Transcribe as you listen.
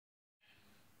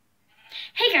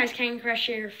guys, King Crush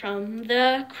here from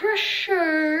the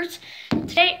Crushers.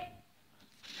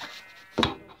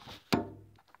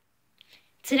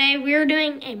 Today we're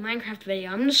doing a Minecraft video.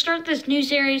 I'm going to start this new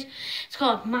series. It's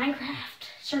called Minecraft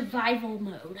Survival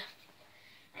Mode.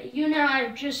 You know, I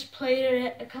just played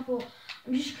it a couple.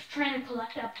 I'm just trying to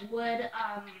collect up wood.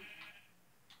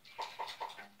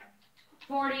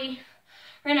 40.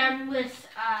 Right now I'm with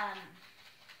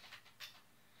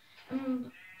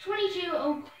 22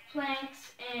 oak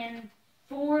planks and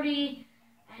 40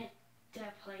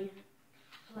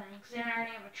 planks, and I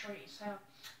already have a tree, so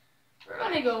we're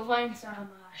gonna go find some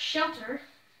shelter,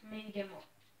 maybe get more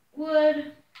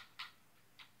wood,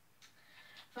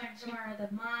 find somewhere to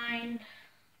mine,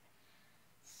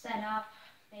 set up,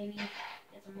 maybe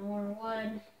get some more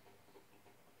wood.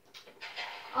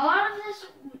 A lot of this,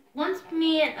 once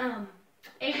me and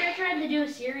Adrian tried to do a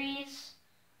series,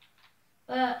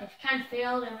 but it kind of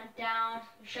failed. It went down.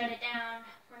 We shut it down.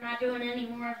 We're not doing any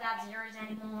more of that series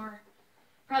anymore.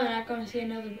 Probably not going to see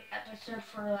another episode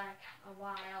for like a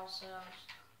while, so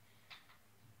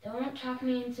don't talk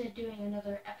me into doing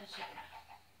another episode,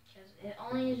 because it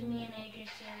only is me and AJ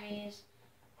series.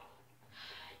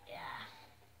 Yeah.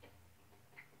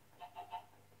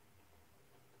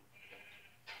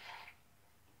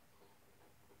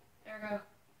 There we go.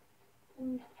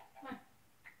 Ooh, come on.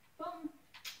 Boom.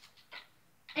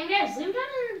 And guys, leave down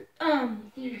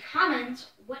in the comments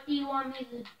what do you want me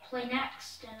to play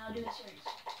next, and I'll do a series.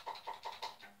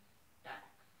 Done.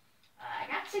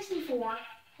 I got 64.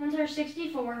 Once there's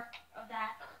 64 of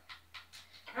that,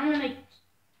 I'm gonna make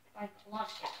like a lot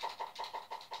of sticks.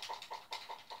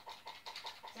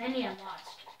 I need a lot of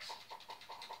sticks.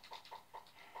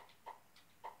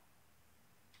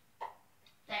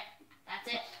 There. That's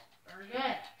it. Very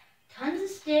good. Tons of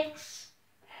sticks.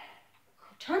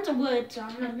 Tons of wood, so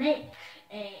I'm gonna make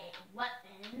a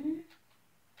weapon.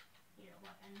 Need a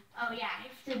weapon. Oh yeah, I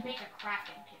have to make a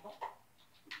crafting table.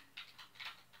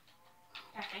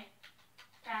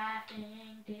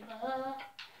 Crafting table.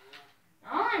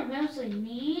 All I mostly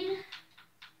need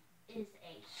is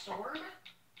a sword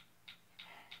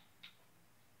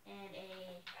and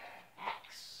a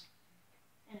axe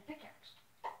and a pickaxe.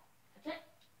 That's it.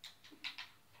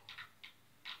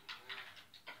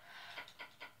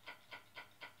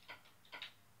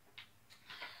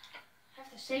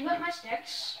 Save up my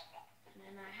sticks, and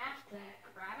then I have to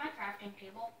grab my crafting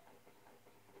table.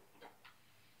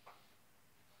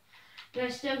 You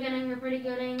guys still getting a pretty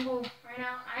good angle right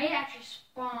now? I actually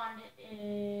spawned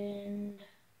in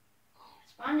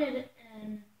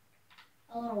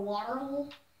a little water hole.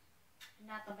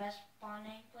 Not the best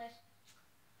spawning place.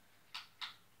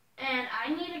 And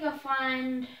I need to go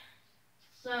find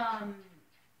some.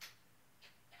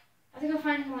 I have to go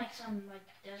find some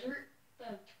desert.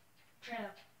 Try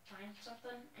to find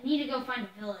something. I need to go find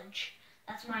a village.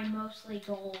 That's my mostly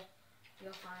goal to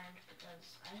go find,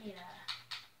 because I need to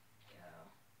go.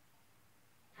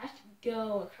 I have to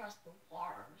go across the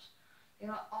waters. I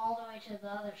go all the way to the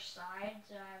other side,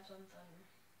 so I have something.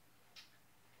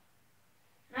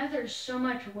 Now there's so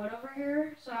much wood over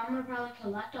here, so I'm gonna probably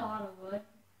collect a lot of wood,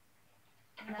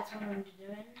 and that's what I'm gonna be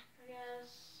doing, I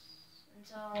guess,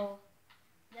 until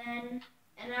then.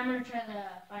 And I'm gonna try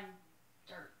to find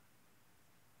dirt.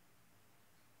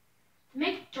 To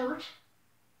make dirt,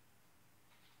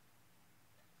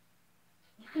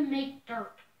 you can make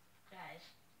dirt,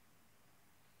 guys.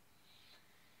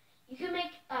 You can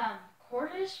make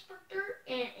quartz for dirt,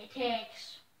 and it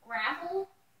takes gravel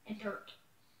and dirt.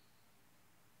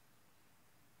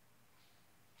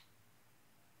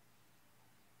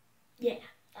 Yeah,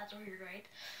 that's weird, right?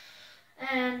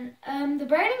 And the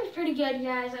branding's pretty good,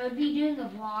 guys. I would be doing a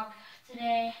vlog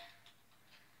today.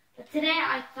 But today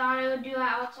I thought I would do it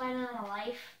outside in the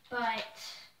life, but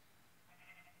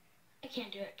I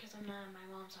can't do it because I'm not at my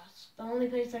mom's house. The only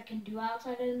place I can do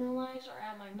outside in the life are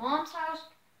at my mom's house.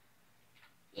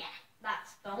 Yeah,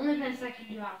 that's the only place I can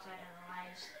do outside in the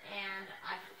life. And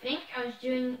I think I'm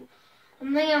thinking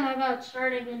about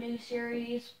starting a new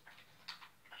series.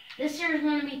 This series is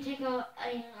going to be taking a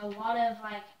lot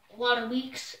of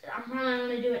weeks. I'm probably going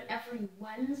to do it every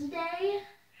Wednesday.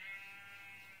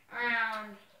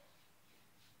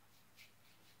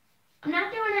 I'm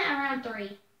not doing it around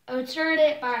 3. I would start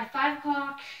it by 5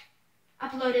 o'clock,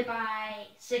 upload it by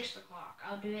 6 o'clock.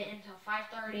 I'll do it until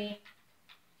 5:30.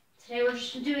 Today we're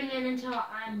just doing it until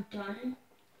I'm done.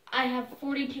 I have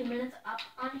 42 minutes up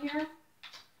on here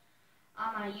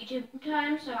on my YouTube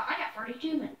time, so I got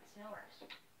 42 minutes, no worries.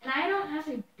 And I don't have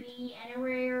to be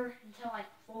anywhere until like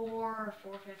 4 or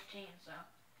 4:15, so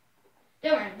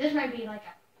don't worry, this might be like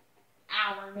an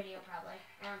hour video probably,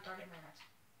 around 30 minutes.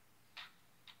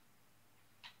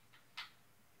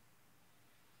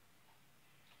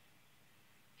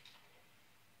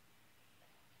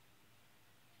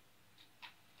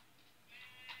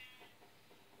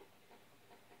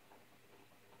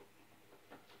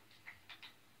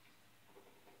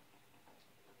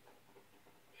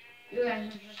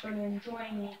 started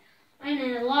enjoying it. I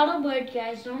know a lot of wood,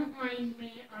 guys. Don't mind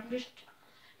me. I'm just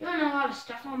doing a lot of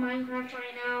stuff on Minecraft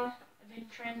right now. I've been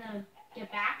trying to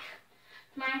get back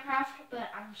to Minecraft,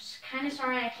 but I'm kind of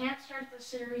sorry I can't start the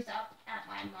series up at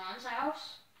my mom's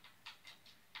house.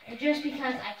 Just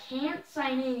because I can't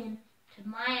sign in to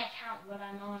my account that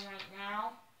I'm on right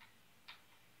now.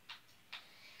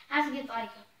 I have to get like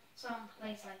some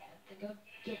place like to go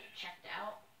get it checked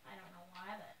out. I don't know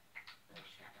why, but let me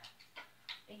just grab that.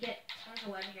 They get tons of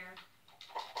wood here.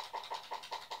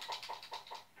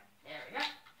 There we go.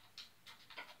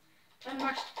 Done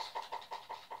more sticks.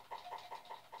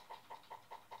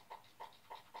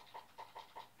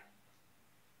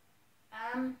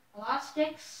 A lot of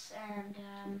sticks, and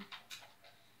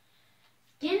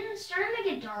starting to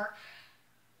get dark.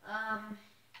 I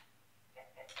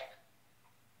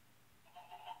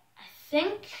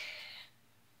think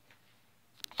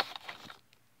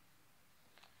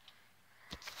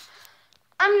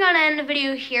I'm gonna end the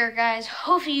video here, guys.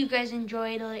 Hopefully you guys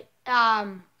enjoyed it.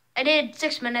 I did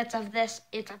 6 minutes of this.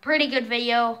 It's a pretty good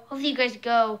video. Hopefully you guys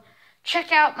go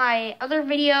check out my other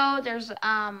video. There's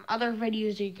other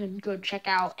videos that you can go check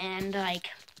out, and like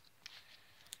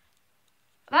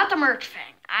about the merch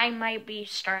thing. I might be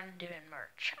starting doing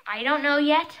merch. I don't know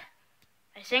yet.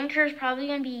 My signature is probably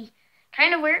gonna be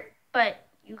kind of weird, but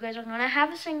you guys are gonna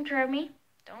have a signature of me.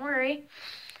 Don't worry.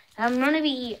 I'm gonna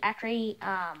be actually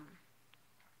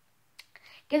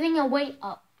giving away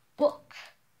a book.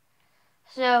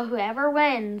 So whoever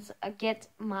wins gets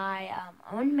my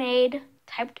own made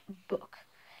typed book.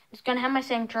 It's gonna have my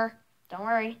signature. Don't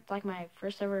worry. It's like my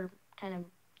first ever kind of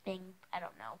thing. I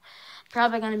don't know.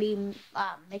 Probably gonna be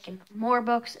making more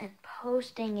books and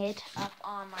posting it up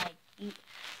on my. I'm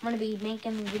gonna be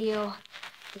making a video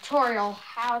tutorial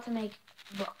how to make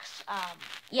books.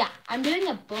 Yeah, I'm doing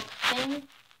a book thing.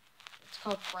 It's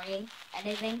called writing,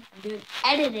 editing. I'm doing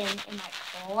editing in my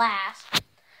class.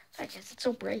 So I guess it's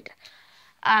so bright.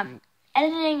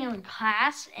 Editing in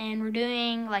class, and we're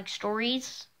doing like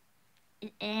stories.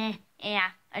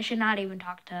 Yeah, I should not even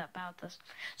talk about this.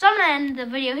 So I'm gonna end the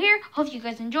video here. Hope you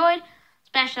guys enjoyed.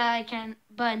 Smash that like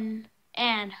button,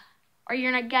 and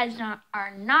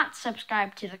are not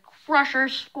subscribed to the Crusher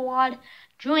Squad,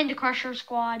 join the Crusher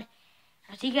Squad.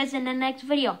 I'll see you guys in the next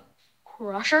video.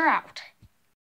 Crusher out.